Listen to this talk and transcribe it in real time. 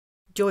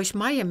Joyce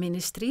Meyer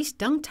Ministries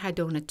dankt haar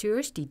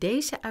donateurs die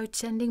deze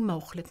uitzending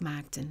mogelijk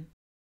maakten.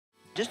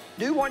 Just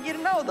do want you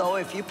to know, though,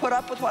 if you put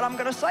up with what I'm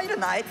going to say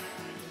tonight,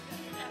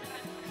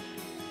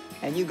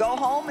 and you go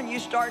home and you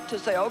start to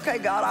say, okay,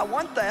 God, I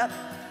want that,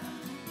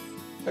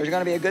 there's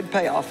going to be a good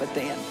payoff at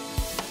the end.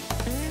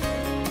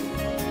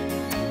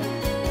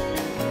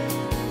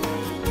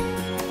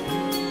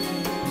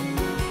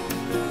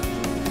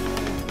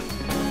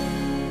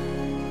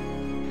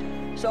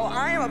 So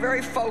I am a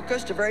very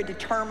focused, a very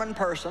determined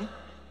person,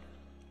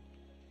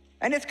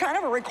 and it's kind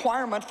of a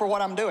requirement for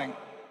what I'm doing.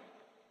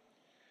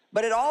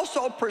 But it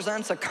also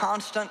presents a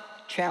constant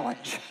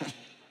challenge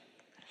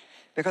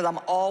because I'm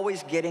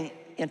always getting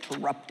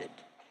interrupted.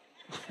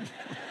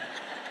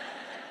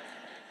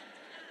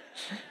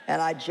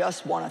 And I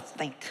just want to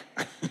think.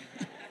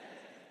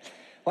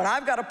 When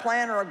I've got a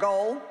plan or a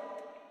goal,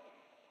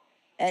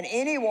 and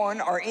anyone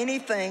or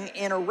anything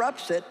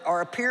interrupts it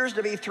or appears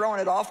to be throwing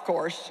it off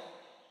course,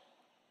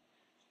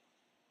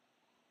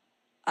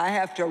 I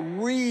have to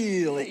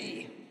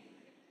really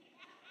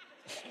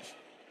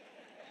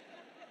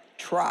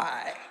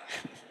try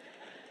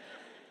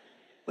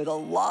with a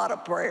lot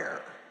of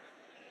prayer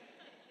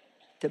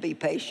to be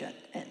patient.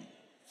 And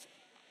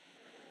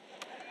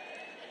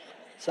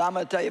so I'm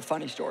going to tell you a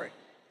funny story.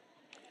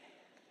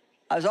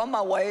 I was on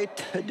my way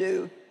to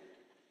do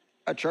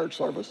a church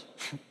service.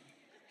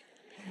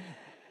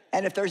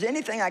 And if there's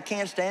anything I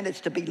can't stand,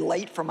 it's to be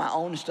late for my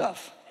own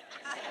stuff.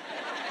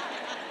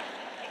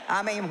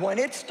 I mean, when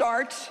it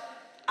starts,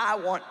 I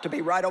want to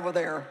be right over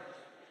there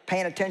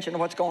paying attention to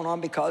what's going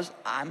on because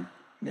I'm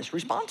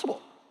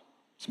responsible.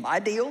 It's my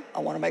deal. I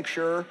want to make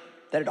sure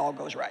that it all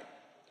goes right.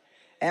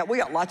 And we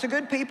got lots of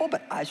good people,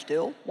 but I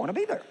still want to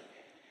be there.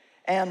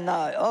 And,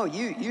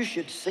 you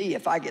should see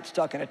if I get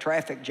stuck in a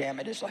traffic jam.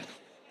 It is like...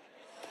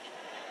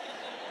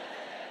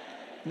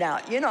 Now,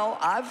 you know,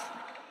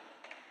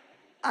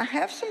 I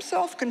have some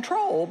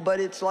self-control, but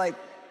it's like,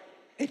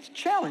 it's a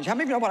challenge. How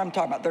many of you know what I'm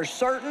talking about? There's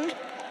certain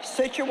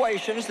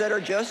situations that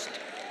are just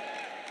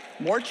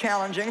more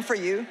challenging for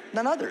you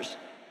than others.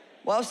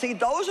 Well, see,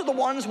 those are the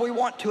ones we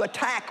want to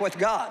attack with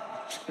God.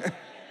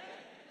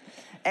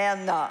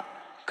 And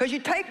because you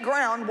take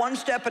ground one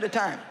step at a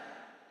time,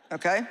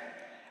 okay?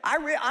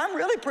 I'm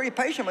really pretty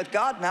patient with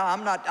God now.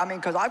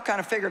 Because I've kind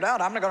of figured out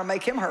I'm not going to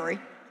make him hurry.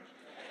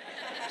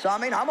 So,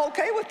 I'm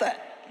okay with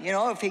that. You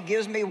know, if he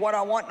gives me what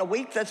I want in a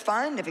week, that's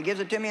fine. If he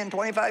gives it to me in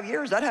 25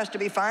 years, that has to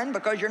be fine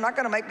because you're not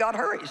going to make God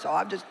hurry. So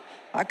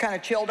I kind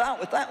of chilled out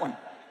with that one.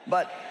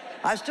 But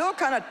I still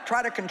kind of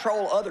try to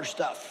control other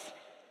stuff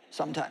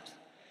sometimes.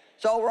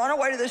 So we're on our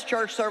way to this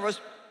church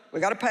service. We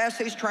got to pass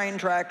these train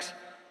tracks.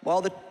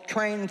 Well, the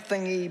train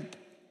thingy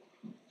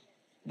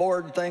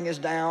board thing is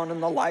down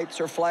and the lights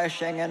are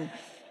flashing and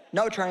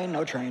no train,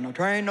 no train, no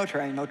train, no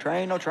train, no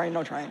train, no train,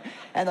 no train.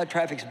 And the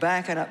traffic's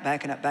backing up,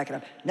 backing up, backing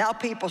up. Now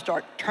people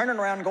start turning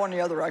around, going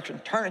the other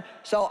direction, turning.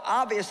 So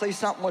obviously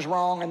something was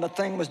wrong and the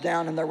thing was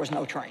down and there was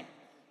no train.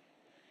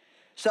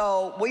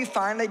 So we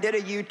finally did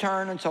a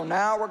U-turn, and so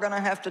now we're going to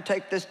have to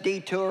take this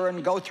detour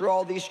and go through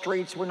all these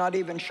streets we're not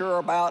even sure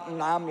about,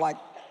 and I'm like,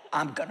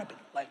 I'm going to be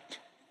late.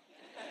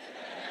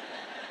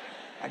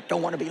 I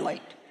don't want to be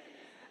late.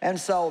 And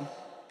so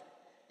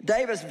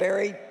Dave is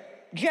very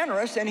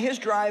generous in his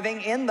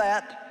driving in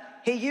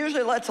that he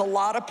usually lets a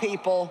lot of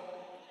people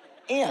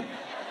in.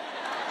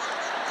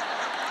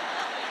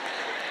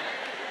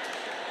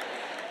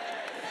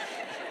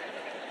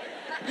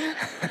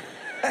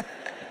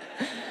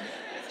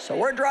 So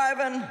we're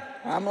driving,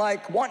 I'm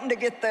like wanting to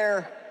get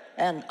there,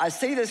 and I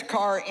see this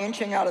car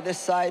inching out of this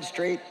side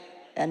street,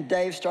 and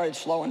Dave started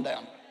slowing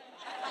down.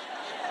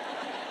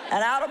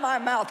 And out of my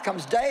mouth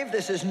comes, Dave,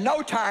 this is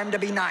no time to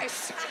be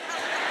nice.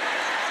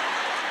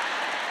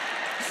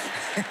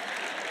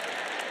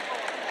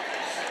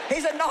 He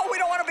said, no, we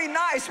don't want to be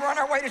nice, we're on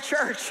our way to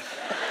church.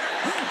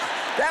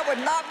 That would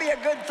not be a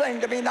good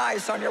thing to be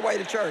nice on your way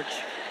to church.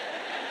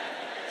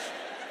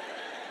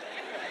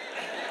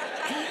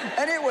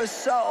 And it was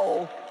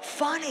so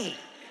funny.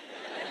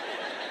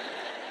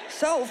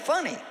 So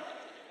funny.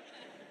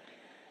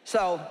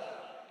 So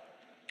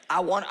I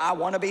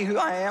want to be who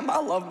I am. I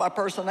love my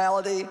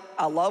personality.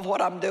 I love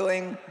what I'm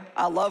doing.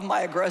 I love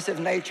my aggressive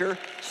nature.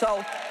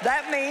 So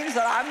that means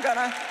that I'm going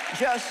to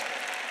just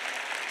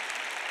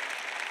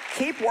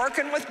keep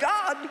working with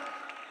God.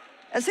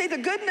 And see, the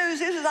good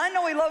news is I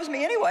know he loves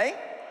me anyway.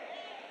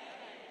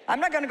 I'm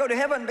not going to go to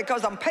heaven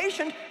because I'm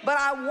patient, but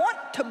I want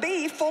to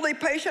be fully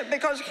patient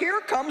because here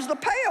comes the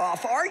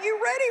payoff. Are you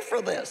ready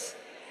for this?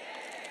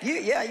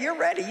 Yeah, you're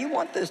ready. You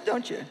want this,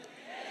 don't you?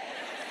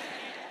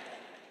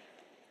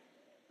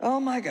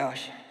 Oh my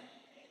gosh.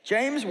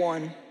 James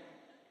 1,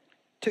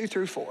 2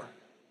 through 4.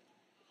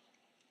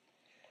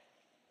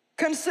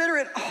 Consider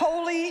it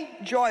wholly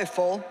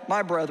joyful,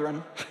 my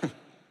brethren,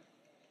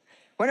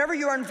 whenever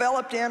you are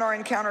enveloped in or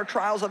encounter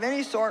trials of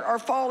any sort or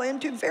fall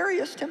into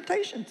various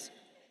temptations.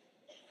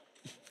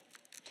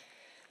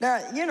 Now,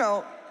 you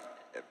know,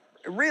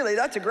 really,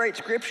 that's a great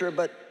scripture,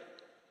 but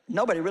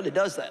nobody really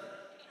does that.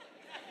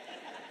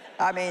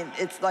 I mean,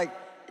 it's like,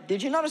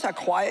 Did you notice how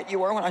quiet you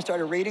were when I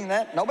started reading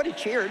that? Nobody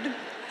cheered.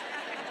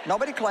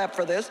 Nobody clapped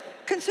for this.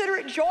 Consider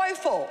it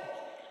joyful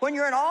when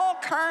you're in all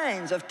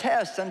kinds of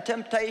tests and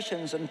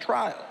temptations and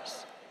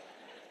trials.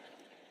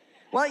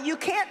 Well, you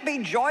can't be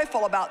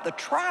joyful about the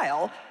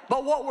trial,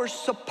 but what we're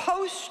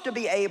supposed to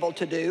be able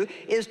to do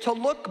is to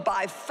look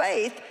by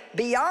faith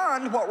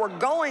beyond what we're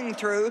going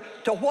through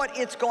to what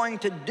it's going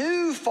to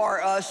do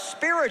for us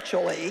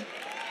spiritually.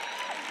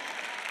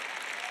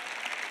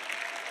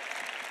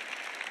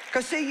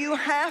 Because see, you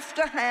have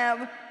to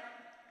have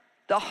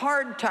the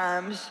hard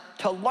times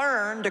to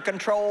learn to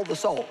control the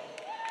soul.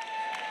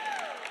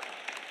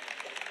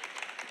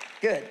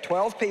 Good,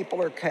 12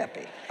 people are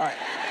happy. All right,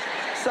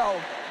 so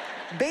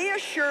be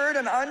assured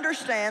and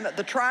understand that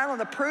the trial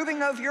and the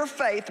proving of your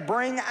faith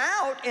bring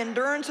out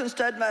endurance and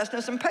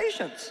steadfastness and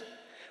patience.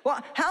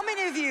 Well, how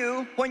many of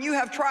you, when you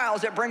have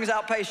trials, it brings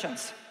out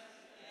patience?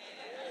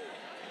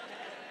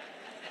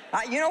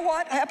 You know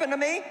what happened to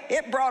me?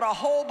 It brought a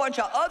whole bunch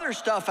of other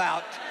stuff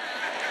out.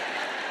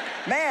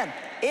 Man,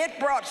 it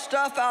brought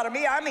stuff out of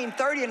me. I mean,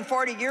 30 and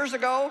 40 years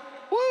ago,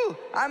 whoo,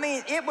 I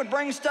mean, it would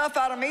bring stuff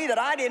out of me that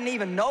I didn't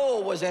even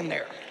know was in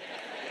there.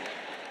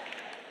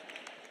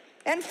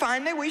 And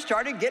finally, we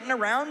started getting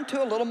around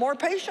to a little more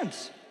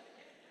patience.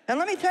 And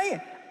let me tell you,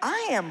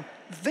 I am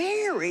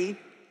very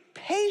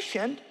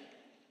patient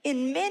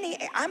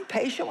I'm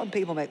patient when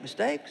people make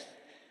mistakes.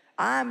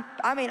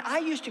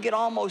 I used to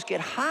almost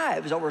get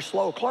hives over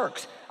slow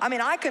clerks. I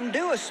mean, I can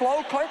do a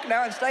slow clerk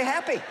now and stay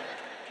happy.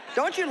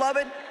 Don't you love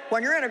it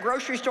when you're in a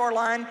grocery store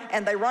line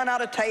and they run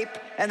out of tape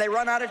and they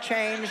run out of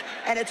change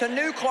and it's a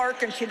new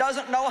clerk and she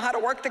doesn't know how to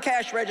work the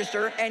cash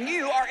register and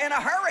you are in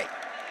a hurry?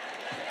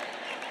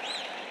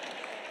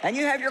 And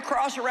you have your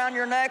cross around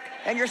your neck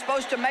and you're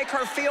supposed to make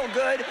her feel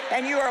good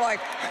and you are like,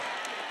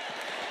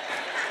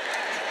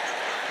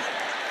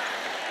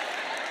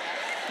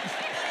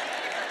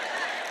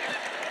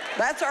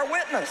 that's our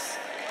witness,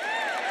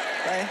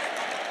 okay?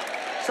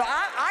 So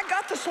I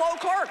got the slow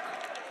clerk.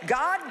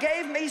 God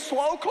gave me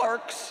slow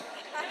clerks.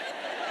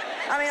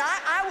 I mean,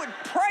 I would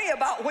pray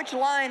about which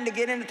line to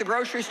get in at the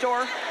grocery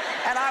store,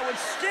 and I would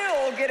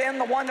still get in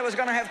the one that was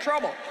gonna have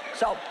trouble.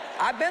 So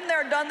I've been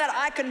there, done that.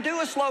 I can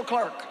do a slow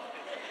clerk.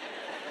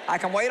 I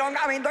can wait on,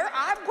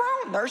 I've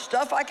grown. There's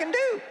stuff I can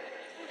do,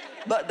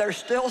 but there's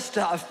still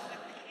stuff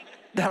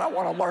that I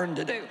wanna learn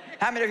to do.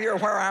 How many of you are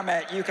where I'm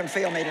at? You can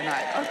feel me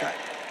tonight, okay.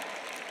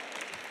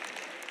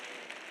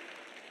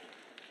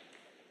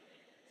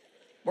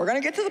 We're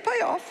gonna get to the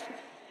payoff.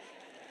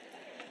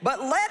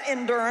 But let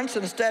endurance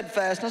and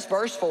steadfastness,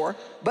 verse 4,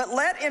 but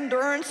let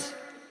endurance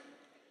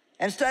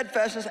and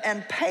steadfastness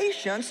and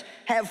patience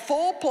have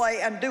full play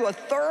and do a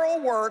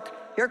thorough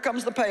work, here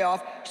comes the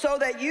payoff, so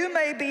that you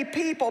may be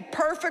people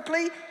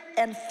perfectly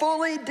and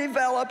fully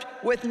developed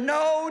with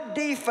no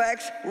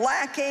defects,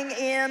 lacking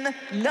in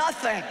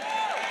nothing.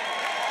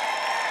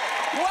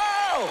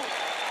 Whoa!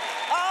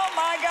 Oh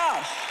my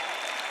gosh.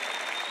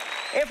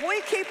 If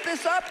we keep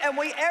this up and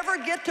we ever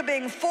get to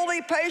being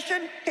fully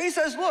patient, he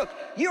says, look,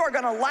 you are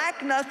gonna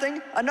lack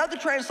nothing. Another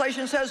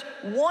translation says,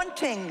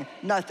 wanting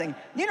nothing.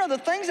 You know, the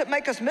things that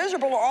make us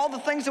miserable are all the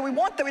things that we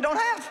want that we don't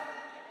have.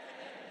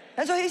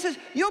 And so he says,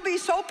 you'll be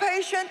so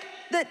patient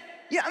that,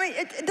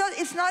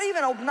 it's not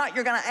even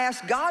you're gonna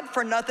ask God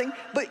for nothing,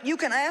 but you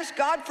can ask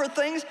God for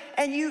things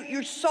and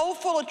you're so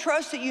full of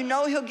trust that you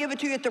know he'll give it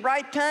to you at the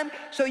right time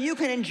so you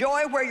can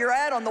enjoy where you're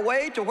at on the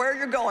way to where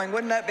you're going.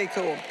 Wouldn't that be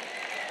cool?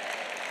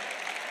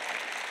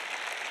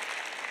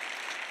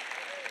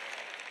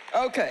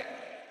 Okay,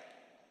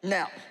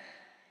 now,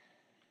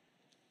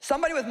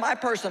 somebody with my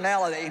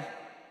personality,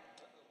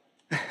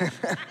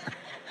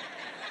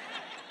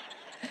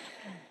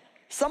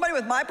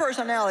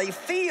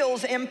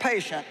 feels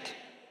impatient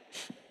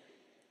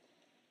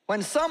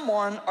when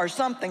someone or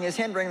something is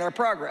hindering their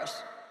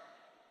progress.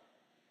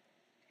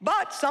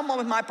 But someone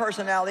with my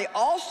personality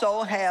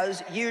also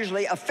has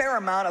usually a fair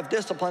amount of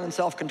discipline and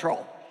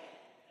self-control.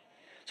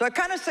 So it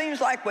kind of seems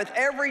like with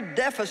every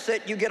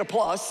deficit, you get a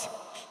plus.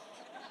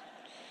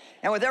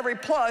 And with every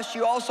plus,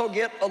 you also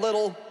get a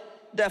little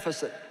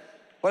deficit.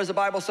 What does the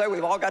Bible say?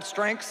 We've all got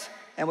strengths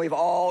and we've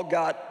all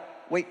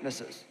got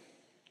weaknesses.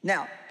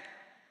 Now,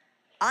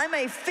 I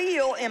may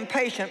feel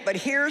impatient, but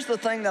here's the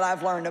thing that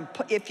I've learned.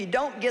 If you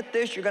don't get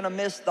this, you're gonna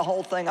miss the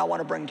whole thing I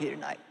wanna bring to you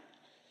tonight.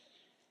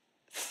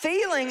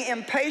 Feeling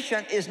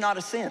impatient is not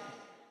a sin.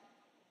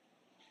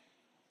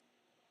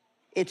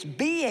 It's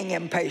being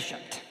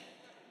impatient.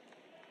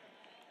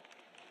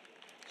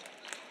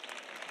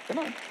 Come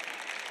on.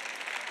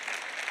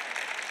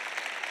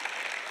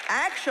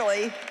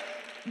 Actually,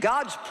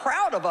 God's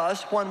proud of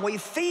us when we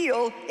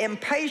feel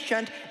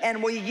impatient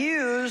and we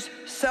use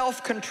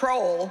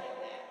self-control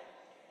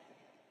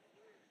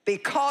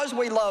because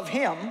we love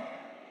him.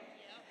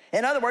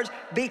 In other words,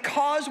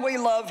 because we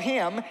love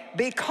him,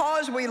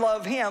 because we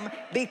love him,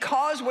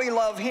 because we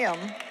love him,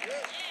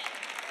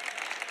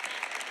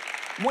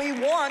 we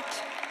want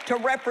to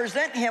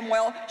represent him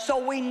well,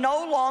 so we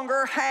no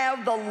longer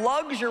have the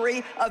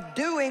luxury of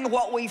doing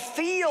what we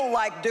feel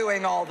like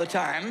doing all the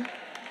time.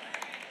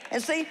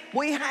 And see,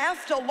 we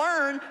have to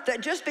learn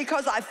that just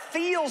because I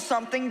feel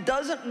something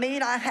doesn't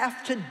mean I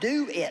have to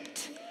do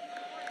it.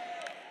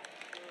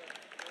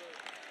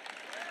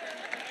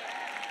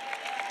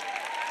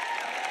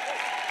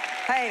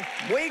 Hey,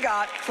 we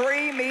got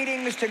 3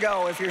 meetings to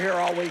go if you're here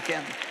all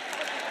weekend.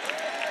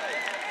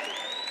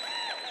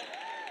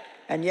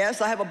 And yes,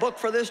 I have a book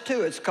for this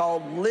too. It's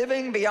called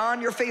Living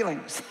Beyond Your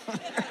Feelings.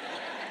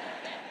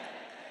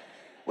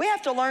 We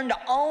have to learn to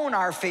own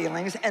our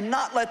feelings and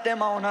not let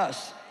them own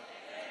us.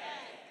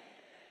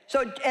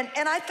 So, and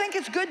I think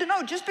it's good to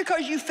know, just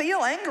because you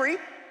feel angry,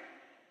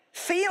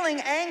 feeling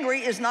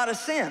angry is not a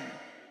sin.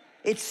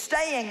 It's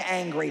staying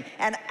angry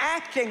and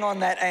acting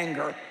on that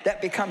anger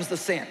that becomes the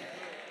sin.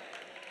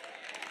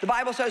 The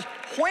Bible says,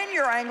 when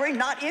you're angry,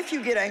 not if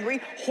you get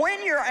angry,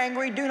 when you're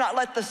angry, do not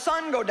let the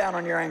sun go down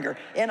on your anger.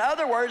 In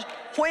other words,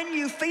 when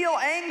you feel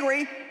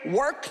angry,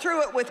 work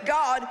through it with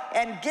God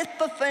and get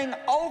the thing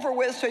over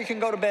with so you can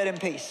go to bed in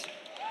peace.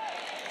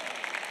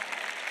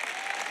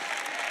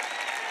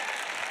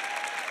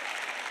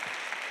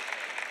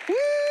 Woo!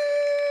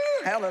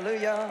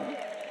 Hallelujah.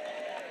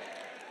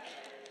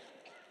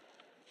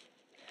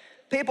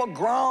 People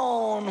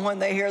groan when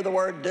they hear the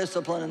word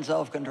discipline and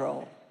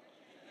self-control.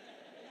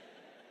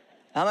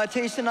 I'm going to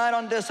teach tonight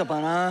on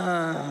discipline.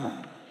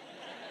 Well,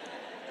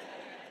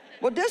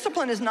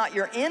 discipline is not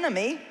your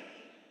enemy.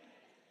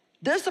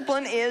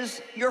 Discipline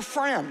is your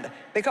friend,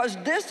 because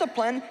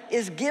discipline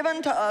is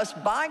given to us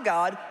by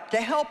God to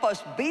help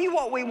us be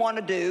what we want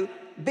to do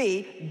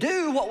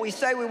what we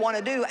say we want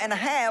to do, and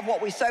have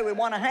what we say we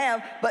want to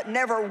have, but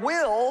never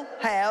will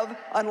have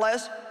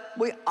unless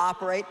we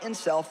operate in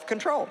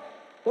self-control.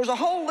 There's a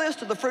whole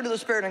list of the fruit of the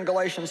Spirit in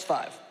Galatians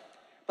 5.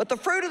 But the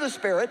fruit of the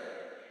Spirit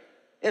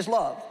is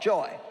love,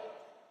 joy,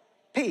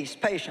 peace,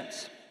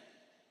 patience,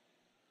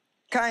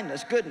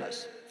 kindness,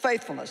 goodness,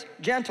 faithfulness,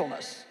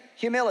 gentleness,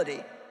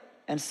 humility,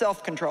 and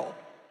self-control.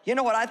 You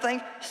know what I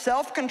think?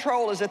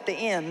 Self-control is at the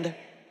end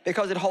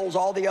because it holds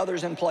all the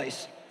others in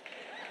place.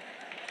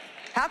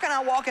 How can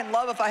I walk in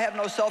love if I have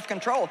no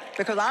self-control?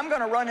 Because I'm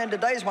going to run into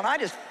days when I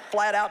just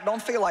flat out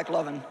don't feel like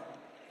loving.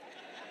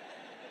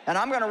 And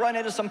I'm going to run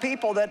into some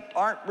people that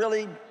aren't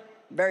really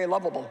very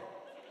lovable.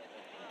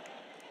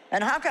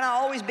 And how can I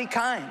always be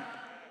kind?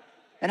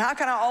 And how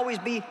can I always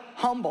be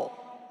humble?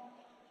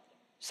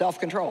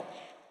 Self-control,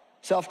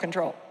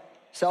 self-control,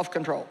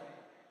 self-control.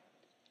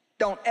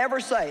 Don't ever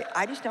say,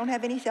 I just don't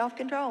have any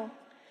self-control.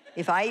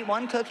 If I eat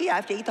one cookie, I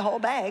have to eat the whole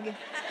bag.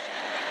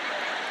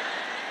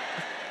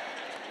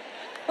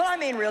 Well, I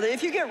mean, really,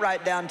 if you get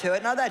right down to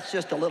it, now that's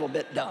just a little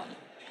bit dumb.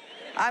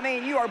 I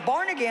mean, you are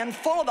born again,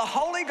 full of the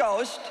Holy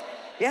Ghost.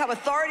 You have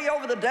authority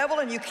over the devil,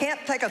 and you can't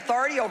take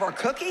authority over a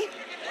cookie?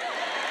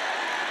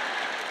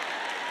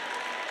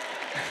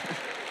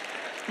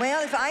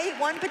 Well, if I eat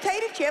one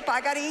potato chip, I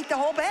got to eat the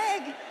whole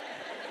bag.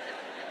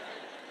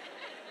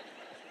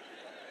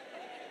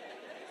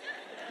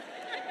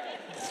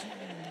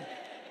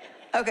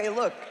 Okay,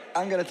 look,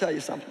 I'm going to tell you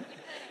something.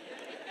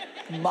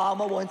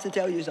 Mama wants to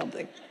tell you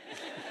something.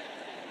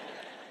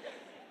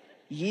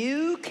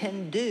 You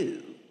can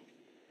do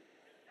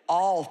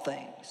all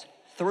things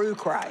through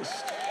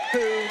Christ,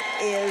 who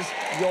is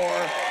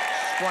your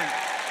strength.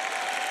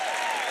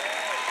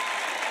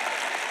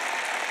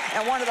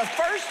 And one of the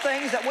first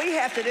things that we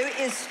have to do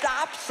is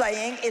stop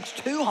saying it's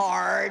too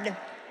hard.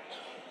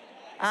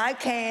 I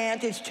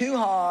can't, it's too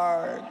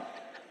hard.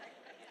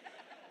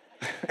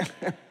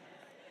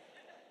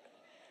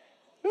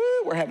 Woo,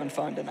 we're having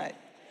fun tonight.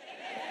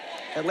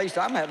 At least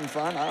I'm having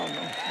fun, I don't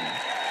know.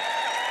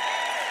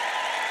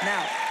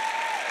 Now,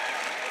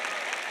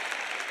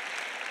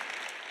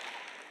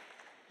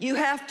 you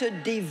have to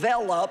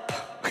develop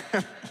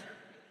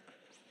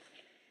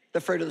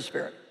the fruit of the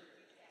Spirit.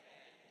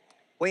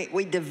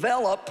 We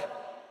develop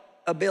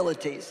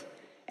abilities,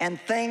 and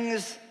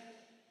things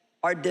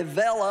are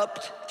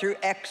developed through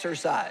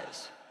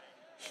exercise.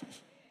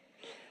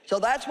 So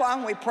that's why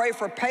when we pray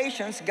for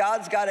patience,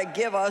 God's got to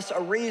give us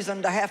a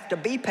reason to have to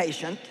be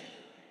patient,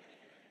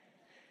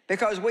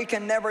 because we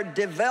can never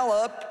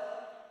develop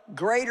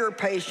greater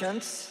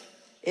patience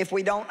if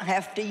we don't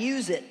have to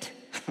use it.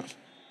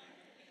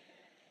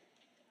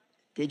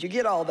 Did you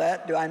get all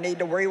that? Do I need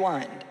to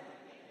rewind?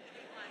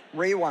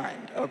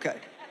 Rewind, okay.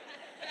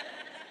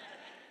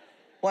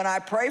 When I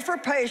pray for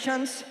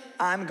patience,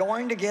 I'm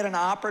going to get an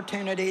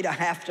opportunity to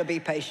have to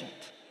be patient.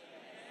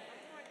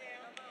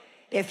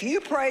 If you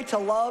pray to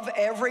love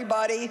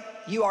everybody,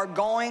 you are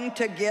going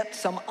to get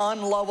some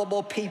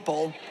unlovable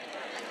people.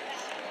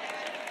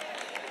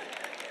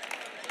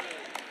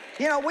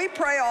 You know, we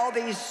pray all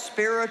these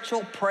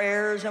spiritual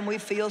prayers and we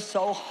feel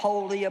so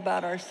holy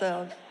about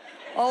ourselves.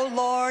 Oh,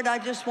 Lord, I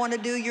just want to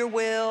do your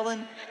will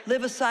and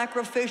live a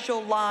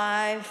sacrificial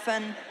life,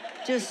 and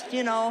just,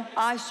 you know,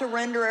 I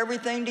surrender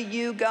everything to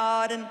you,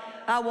 God, and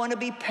I want to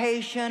be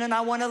patient and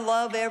I want to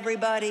love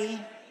everybody.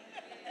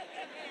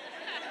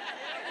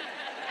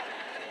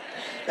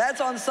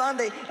 That's on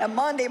Sunday, and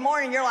Monday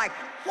morning you're like,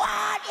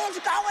 what is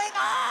going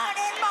on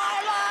in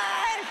my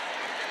life?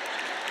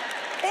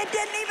 It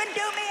didn't even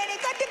do me any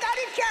good to go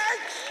to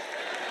church.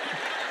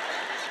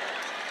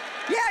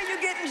 Yeah,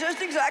 you're getting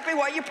just exactly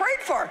what you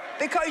prayed for,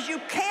 because you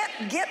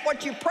can't get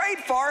what you prayed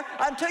for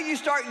until you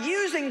start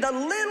using the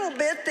little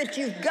bit that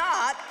you've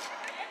got.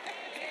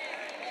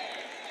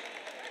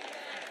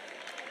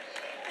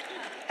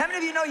 How many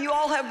of you know you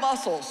all have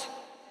muscles?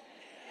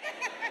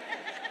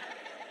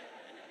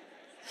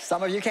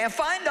 Some of you can't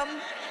find them.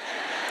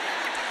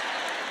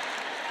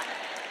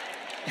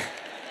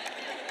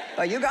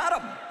 But you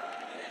got them.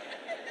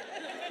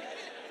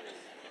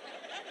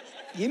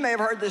 You may have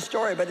heard this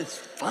story, but it's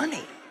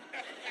funny.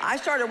 I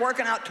started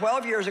working out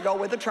 12 years ago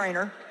with a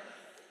trainer,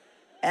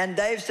 and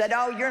Dave said,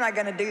 oh, you're not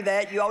gonna do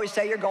that. You always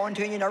say you're going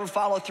to and you never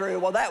follow through.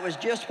 Well, that was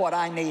just what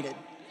I needed.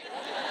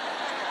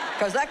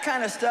 Because that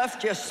kind of stuff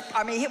just,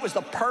 I mean, it was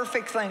the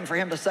perfect thing for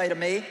him to say to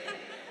me,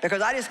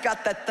 because I just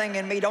got that thing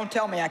in me, don't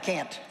tell me I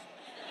can't.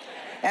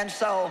 And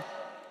so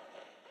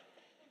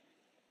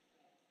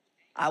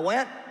I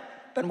went,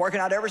 been working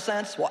out ever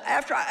since. Well,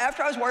 after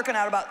I was working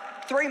out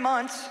about 3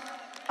 months,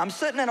 I'm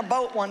sitting in a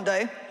boat one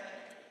day.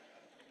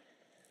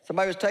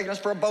 Somebody was taking us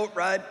for a boat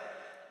ride.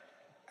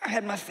 I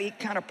had my feet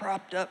kind of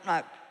propped up, and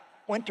I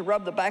went to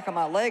rub the back of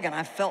my leg, and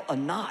I felt a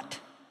knot.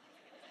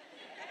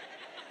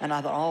 And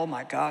I thought, oh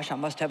my gosh, I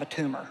must have a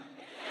tumor.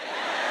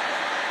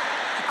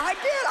 I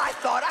did, I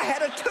thought I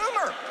had a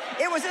tumor.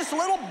 It was this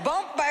little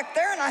bump back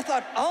there, and I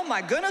thought, oh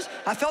my goodness.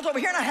 I felt over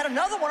here, and I had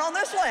another one on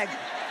this leg.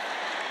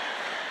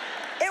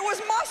 It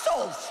was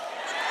muscles.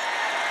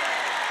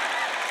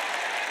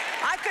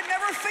 I could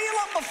never feel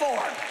them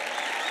before.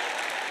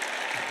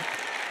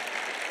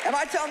 Am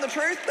I telling the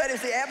truth? That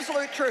is the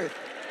absolute truth.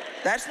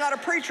 That's not a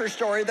preacher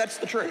story, that's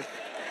the truth.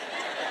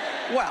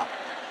 Well,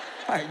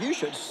 you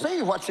should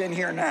see what's in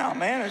here now,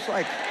 man. It's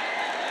like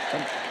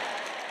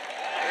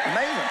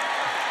amazing.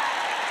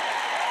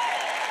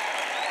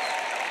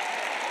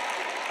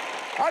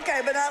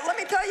 Okay, but let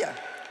me tell you,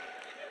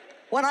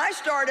 when I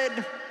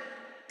started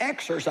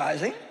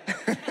exercising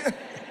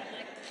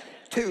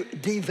to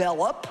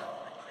develop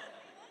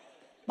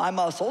my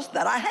muscles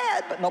that I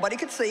had, but nobody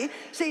could see.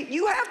 See,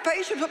 you have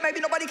patience, but maybe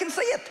nobody can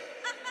see it.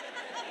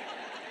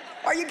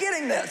 Are you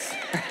getting this?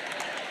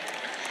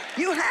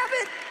 You have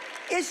it,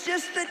 it's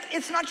just that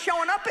it's not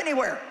showing up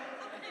anywhere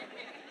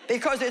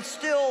because it's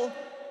still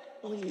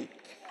weak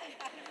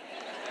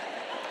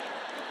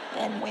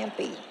and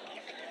wimpy.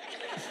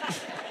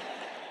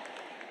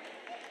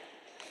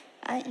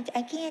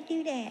 I can't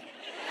do that.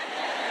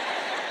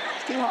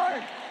 It's too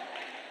hard.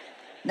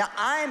 Now,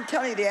 I'm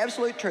telling you the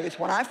absolute truth.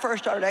 When I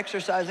first started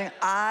exercising,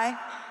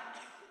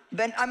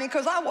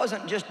 because I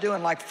wasn't just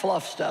doing like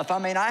fluff stuff. I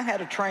mean, I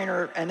had a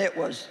trainer, and it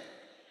was,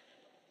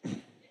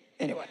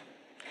 anyway.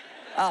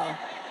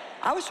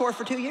 I was sore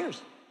for 2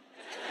 years.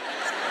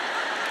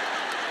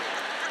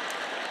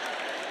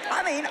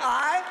 I mean,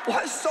 I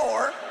was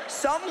sore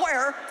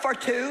somewhere for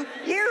 2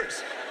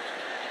 years.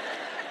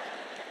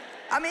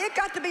 I mean, it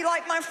got to be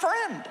like my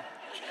friend.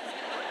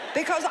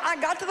 Because I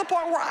got to the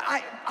point where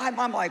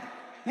I'm like,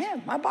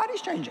 man, my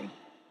body's changing.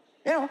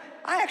 You know,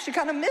 I actually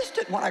kind of missed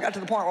it when I got to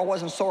the point where I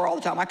wasn't sore all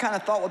the time. I kind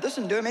of thought, well, this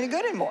isn't doing me any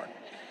good anymore.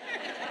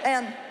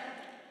 And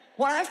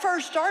when I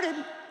first started,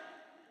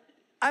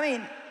 I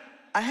mean,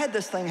 I had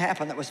this thing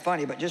happen that was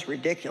funny, but just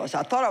ridiculous.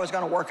 I thought I was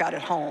going to work out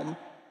at home.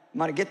 I'm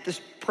going to get this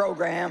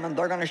program, and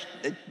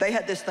they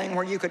had this thing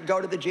where you could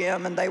go to the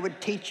gym, and they would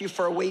teach you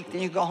for a week,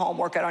 then you go home,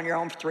 work out on your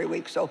own for 3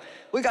 weeks. So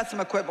we got some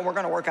equipment, we're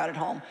going to work out at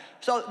home.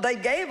 So they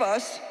gave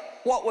us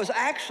what was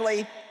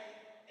actually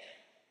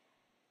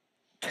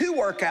 2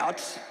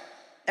 workouts,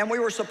 and we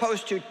were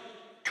supposed to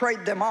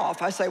trade them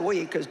off. I say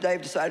we because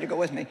Dave decided to go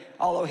with me,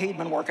 although he'd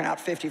been working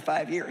out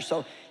 55 years.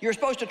 So you're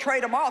supposed to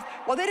trade them off.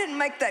 Well, they didn't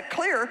make that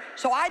clear,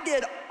 so I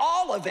did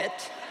all of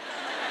it.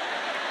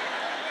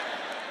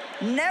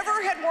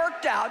 Never had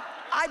worked out.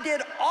 I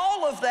did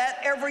all of that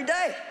every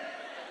day.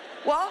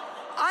 Well,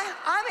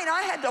 I mean,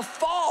 I had to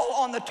fall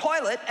on the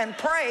toilet and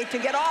pray to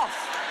get off.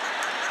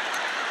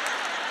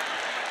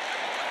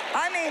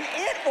 I mean,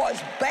 it was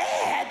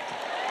bad.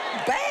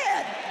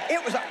 Bad.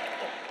 It was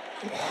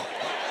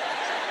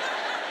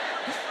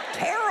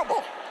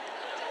terrible.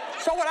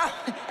 So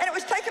and it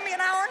was taking me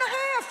an hour and a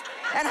half.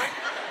 And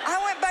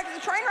I went back to the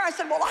trainer. I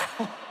said,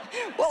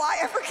 will I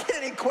ever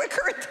get any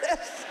quicker at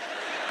this?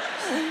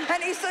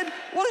 And he said,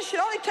 well, it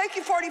should only take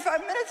you 45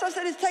 minutes. I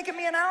said, it's taking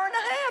me an hour and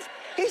a half.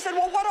 He said,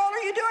 well, what all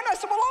are you doing? I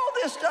said, well, all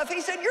this stuff.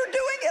 He said, you're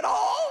doing it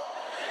all?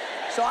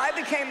 So I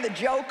became the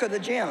joke of the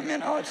gym, you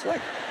know. It's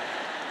like,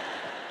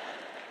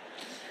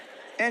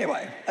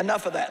 anyway,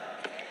 enough of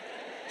that.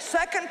 2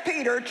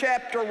 Peter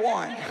chapter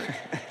 1.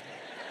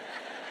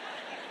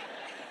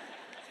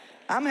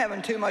 I'm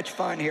having too much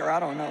fun here. I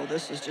don't know.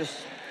 This is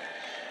just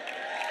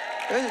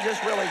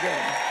really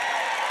good.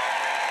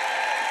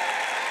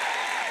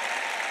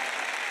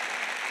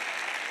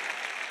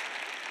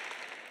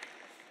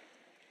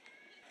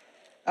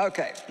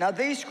 Okay, now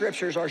these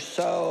scriptures are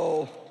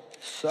so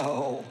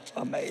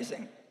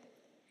amazing.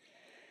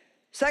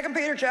 2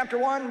 Peter chapter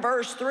 1,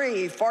 verse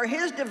 3, for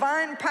his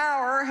divine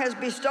power has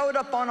bestowed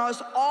upon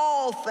us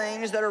all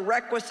things that are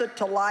requisite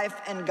to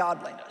life and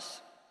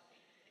godliness.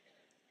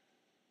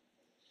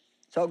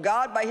 So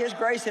God, by his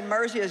grace and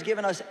mercy, has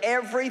given us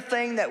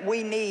everything that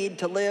we need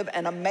to live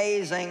an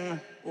amazing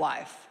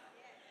life.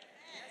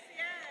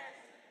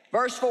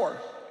 Verse 4,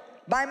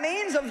 by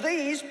means of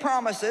these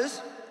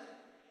promises,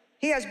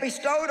 he has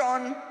bestowed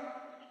on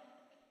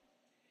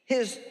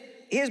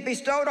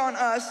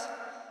us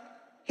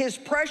his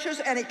precious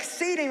and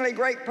exceedingly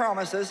great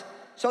promises,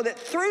 so that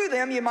through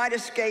them you might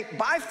escape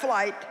by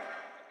flight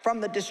from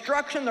the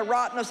destruction, the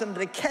rottenness, and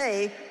the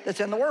decay that's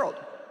in the world.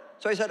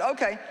 So he said,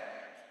 okay,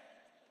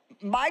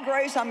 by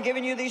grace I'm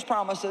giving you these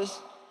promises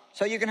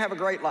so you can have a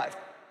great life.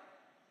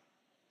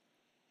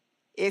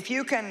 If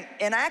you can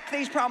enact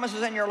these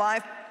promises in your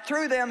life,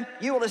 through them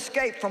you will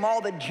escape from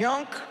all the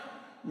junk,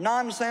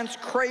 nonsense,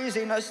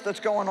 craziness that's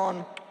going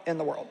on in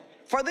the world.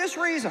 For this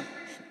reason,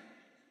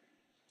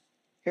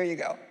 here you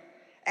go,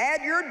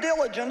 add your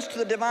diligence to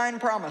the divine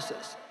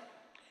promises.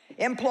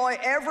 Employ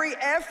every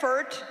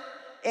effort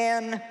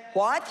in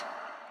what?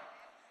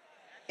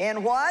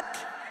 In what?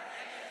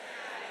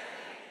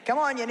 Come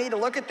on, you need to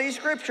look at these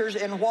scriptures.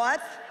 In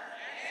what?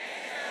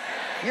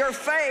 Your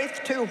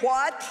faith to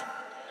what?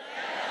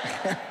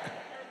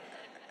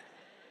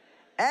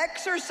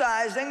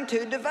 Exercising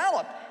to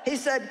develop. He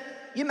said,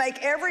 you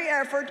make every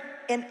effort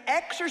in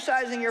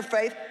exercising your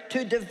faith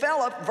to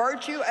develop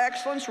virtue,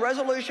 excellence,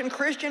 resolution,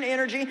 Christian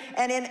energy,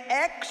 and in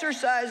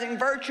exercising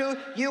virtue,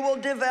 you will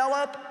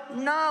develop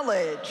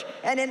knowledge.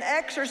 And in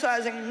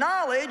exercising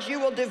knowledge, you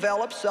will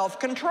develop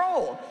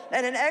self-control.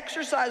 And in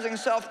exercising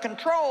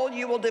self-control,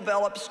 you will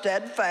develop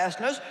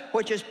steadfastness,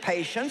 which is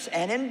patience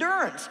and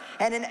endurance.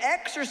 And in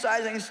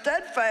exercising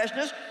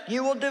steadfastness,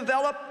 you will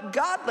develop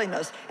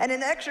godliness. And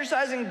in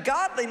exercising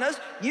godliness,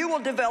 you will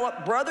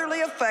develop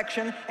brotherly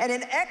affection. And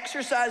in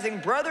exercising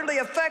brotherly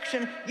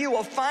affection, you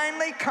will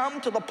finally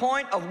come to the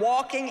point of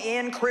walking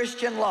in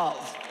Christian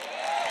love.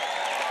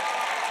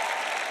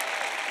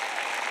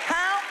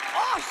 How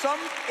awesome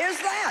is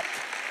that?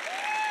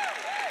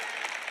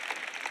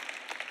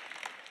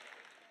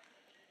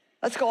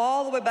 Let's go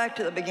all the way back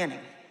to the beginning.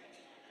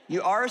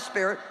 You are a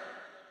spirit.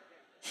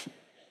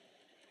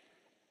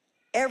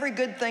 Every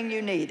good thing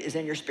you need is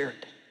in your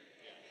spirit.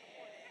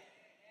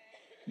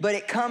 But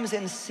it comes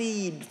in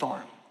seed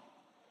form.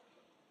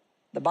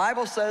 The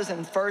Bible says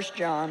in 1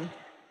 John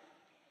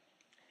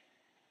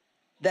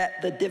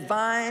that the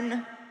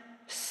divine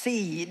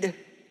seed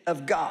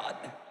of God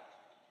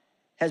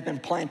has been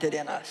planted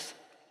in us.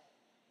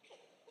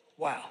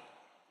 Wow.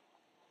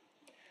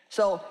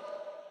 So,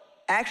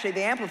 actually,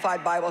 the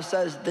Amplified Bible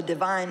says the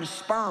divine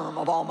sperm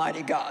of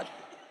Almighty God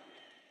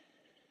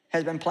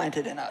has been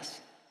planted in us.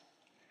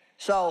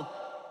 So,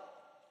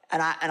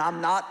 and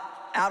I'm not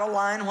out of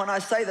line when I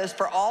say this,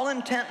 for all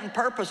intent and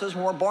purposes,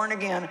 when we're born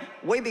again,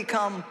 we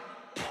become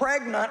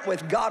pregnant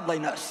with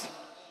godliness.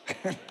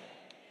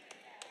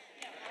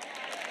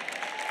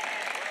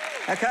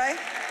 Okay?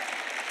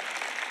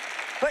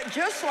 But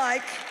just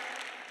like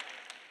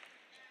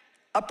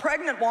a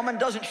pregnant woman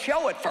doesn't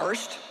show it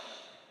first,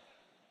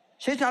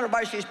 she's telling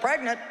everybody she's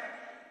pregnant.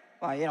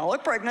 Well, you don't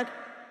look pregnant.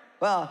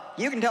 Well,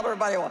 you can tell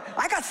everybody, well,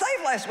 I got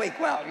saved last week.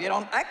 Well, you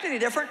don't act any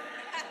different.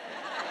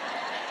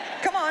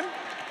 Come on,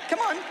 come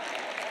on.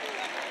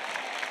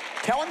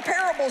 Telling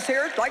parables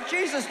here like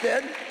Jesus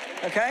did,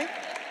 okay?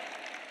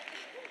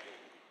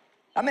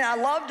 I mean, I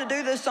love to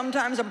do this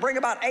sometimes and bring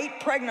about 8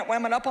 pregnant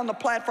women up on the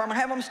platform and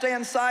have them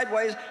stand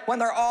sideways when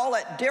they're all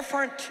at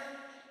different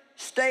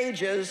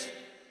stages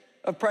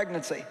of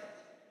pregnancy.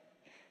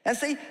 And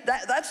see,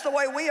 that's the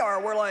way we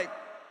are. We're like,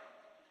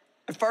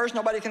 at first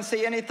nobody can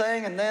see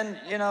anything, and then,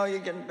 you know, you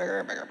get bigger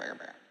and bigger and bigger and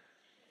bigger.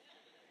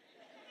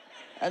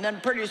 And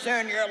then pretty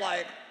soon you're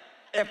like,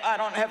 if I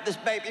don't have this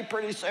baby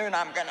pretty soon,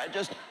 I'm gonna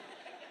just...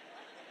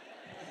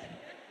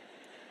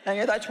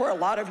 And that's where a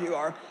lot of you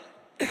are.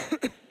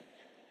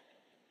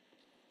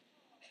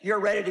 You're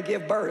ready to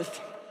give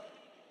birth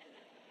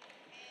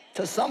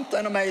to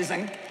something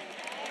amazing.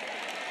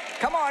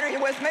 Come on, are you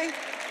with me?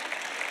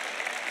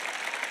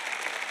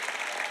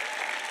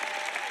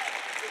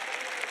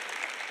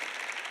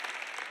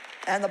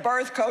 And the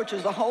birth coach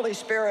is the Holy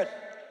Spirit.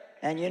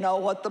 And you know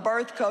what the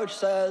birth coach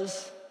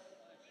says?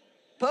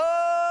 Push,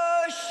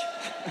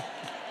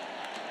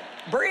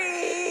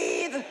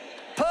 breathe,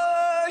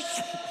 push.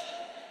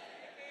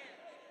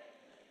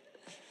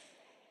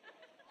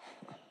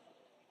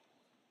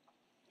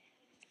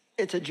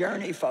 It's a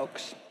journey,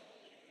 folks.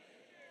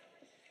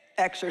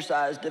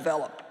 Exercise,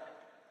 develop.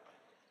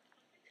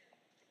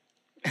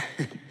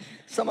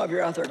 Some of you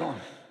are out there going,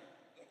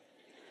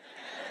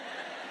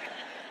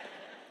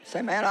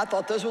 say, man, I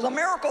thought this was a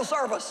miracle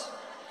service.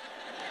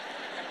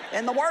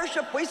 In the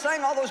worship, we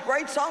sang all those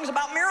great songs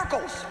about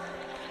miracles.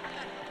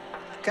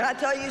 Can I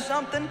tell you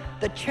something?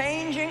 The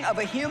changing of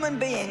a human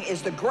being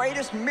is the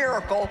greatest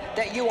miracle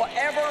that you will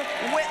ever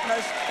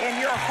witness in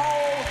your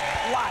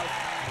whole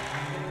life.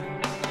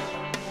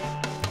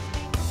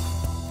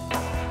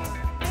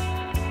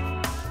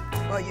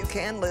 Well, you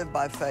can live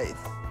by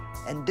faith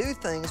and do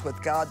things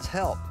with God's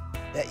help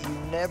that you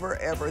never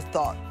ever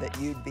thought that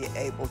you'd be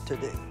able to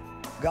do.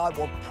 God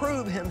will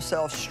prove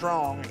himself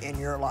strong in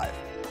your life.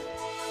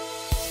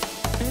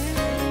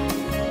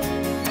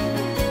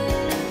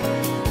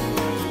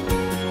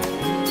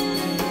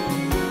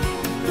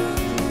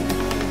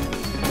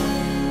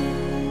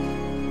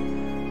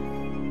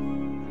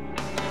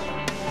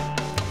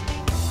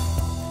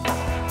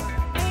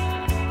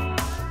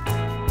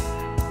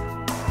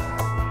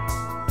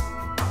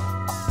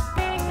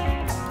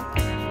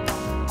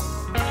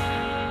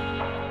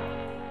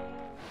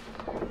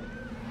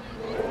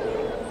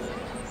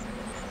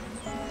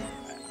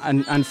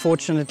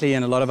 Unfortunately,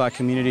 in a lot of our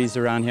communities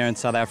around here in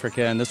South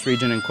Africa and this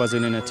region in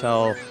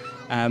KwaZulu-Natal,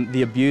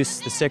 the abuse,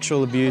 the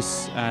sexual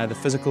abuse, the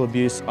physical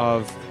abuse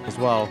as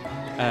well,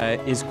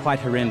 is quite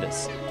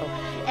horrendous.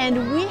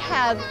 And we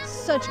have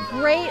such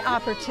great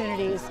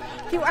opportunities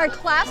through our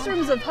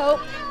Classrooms of Hope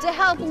to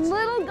help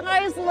little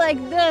guys like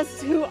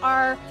this who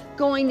are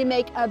going to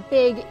make a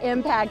big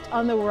impact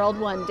on the world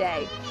one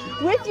day.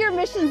 With your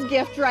missions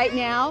gift right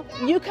now,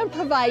 you can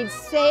provide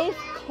safe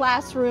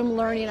classroom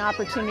learning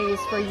opportunities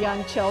for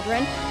young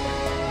children.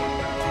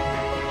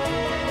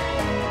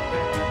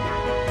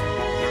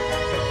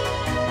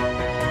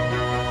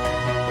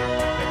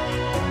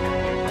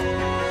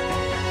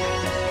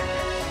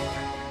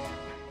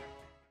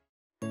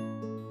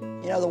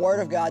 You know, the Word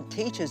of God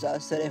teaches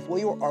us that if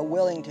we are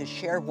willing to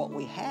share what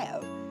we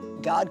have,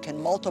 God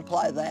can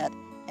multiply that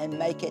and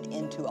make it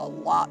into a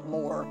lot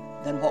more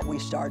than what we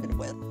started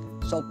with.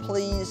 So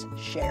please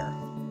share.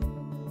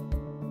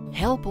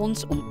 Help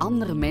ons om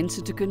andere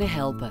mensen te kunnen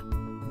helpen.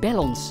 Bel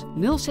ons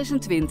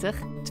 026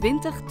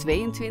 20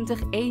 22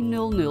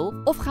 100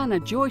 of ga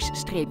naar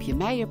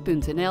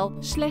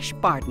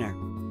Joyce-Meyer.nl/partner.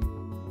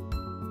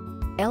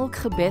 Elk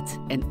gebed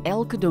en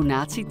elke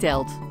donatie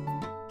telt.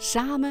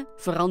 Samen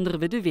veranderen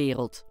we de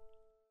wereld.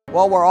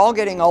 Well, we're all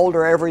getting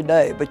older every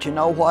day, but you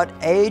know what?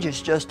 Age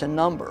is just a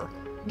number.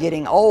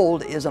 Getting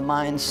old is a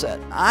mindset.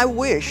 I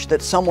wish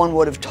that someone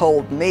would have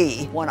told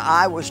me when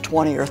I was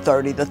 20 or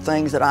 30 the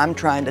things that I'm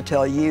trying to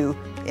tell you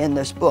in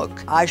this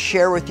book. I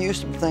share with you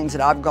some things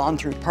that I've gone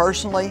through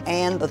personally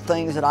and the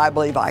things that I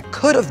believe I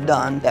could have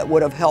done that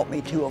would have helped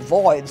me to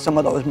avoid some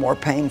of those more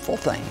painful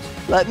things.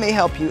 Let me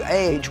help you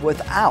age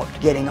without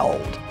getting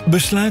old.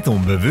 Besluit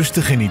om bewust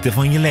te genieten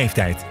van je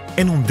leeftijd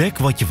en ontdek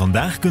wat je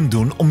vandaag kunt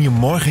doen om je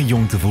morgen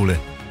jong te voelen.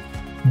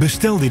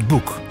 Bestel dit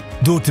boek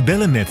door te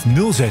bellen met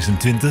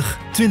 026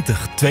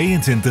 20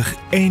 22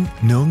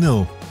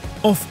 100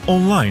 of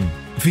online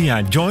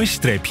via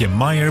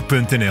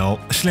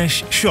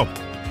Joyce-Meyer.nl/shop.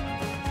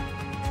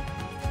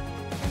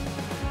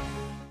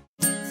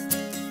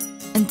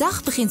 Een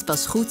dag begint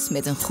pas goed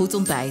met een goed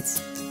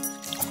ontbijt.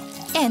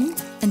 En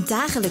een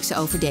dagelijkse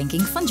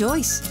overdenking van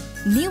Joyce.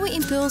 Nieuwe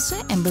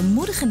impulsen en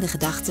bemoedigende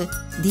gedachten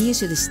die je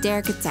zullen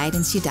sterken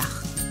tijdens je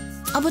dag.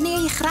 Abonneer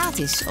je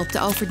gratis op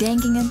de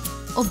overdenkingen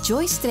op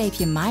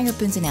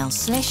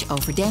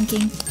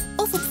Joyce-Meyer.nl/overdenking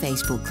of op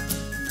Facebook.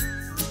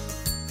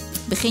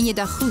 Begin je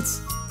dag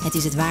goed. Het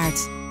is het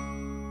waard.